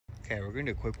Okay, we're going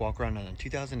to do a quick walk around on a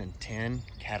 2010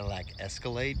 Cadillac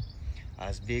Escalade.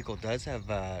 This vehicle does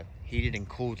have heated and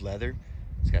cooled leather.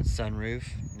 It's got sunroof,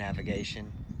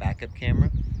 navigation, backup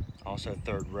camera, also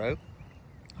third row.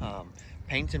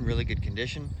 Paint's in really good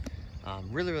condition.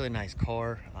 Really nice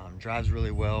car. Drives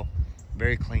really well.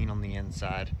 Very clean on the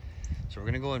inside. So we're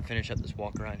going to go ahead and finish up this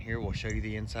walk around here. We'll show you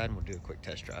the inside and we'll do a quick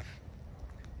test drive.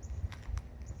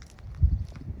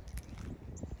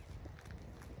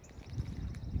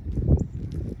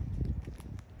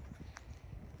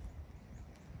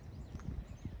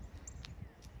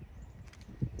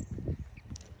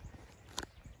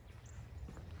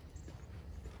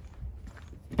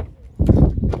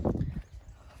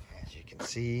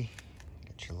 See,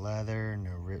 got your leather,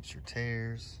 no rips or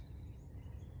tears.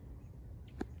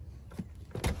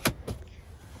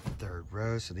 Third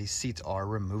row, so these seats are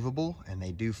removable and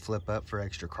they do flip up for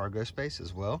extra cargo space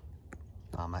as well.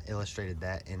 I illustrated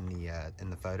that in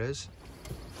the photos.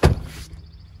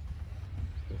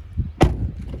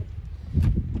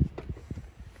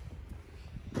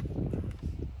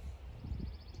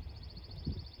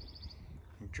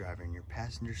 You're driving your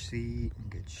passenger seat in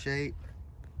good shape.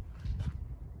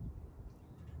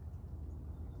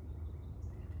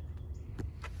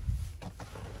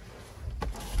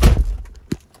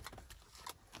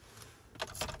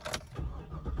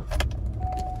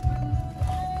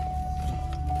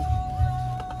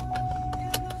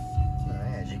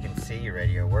 Your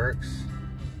radio works.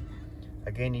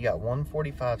 Again, you got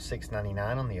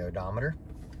 145,699 on the odometer.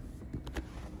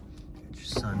 Got your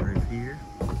sunroof here.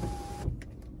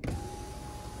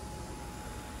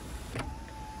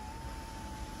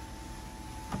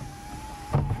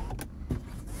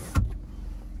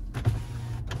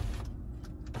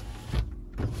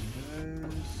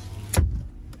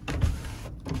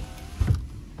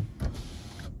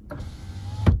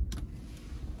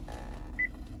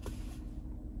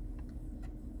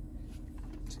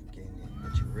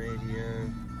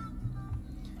 Radio.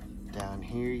 Down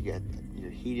here you got your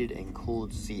heated and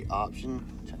cooled seat option.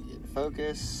 Try to get in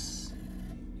focus.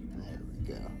 There we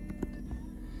go.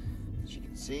 As you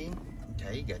can see,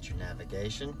 okay, you got your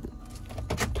navigation,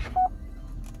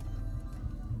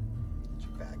 your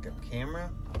backup camera,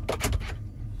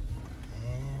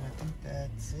 and I think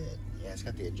that's it. Yeah, it's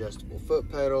got the adjustable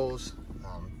foot pedals.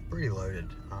 Pretty loaded.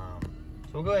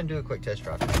 So we'll go ahead and do a quick test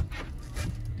drive.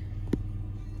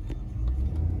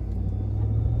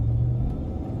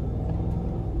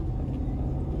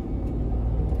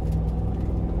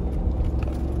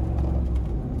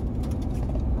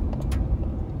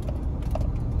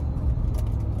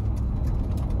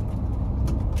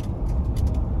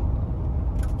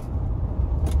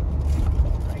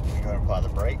 Apply the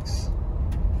brakes.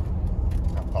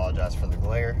 I apologize for the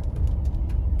glare.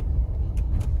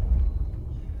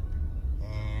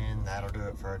 And that'll do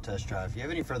it for our test drive. If you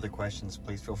have any further questions,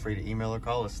 please feel free to email or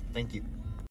call us. Thank you.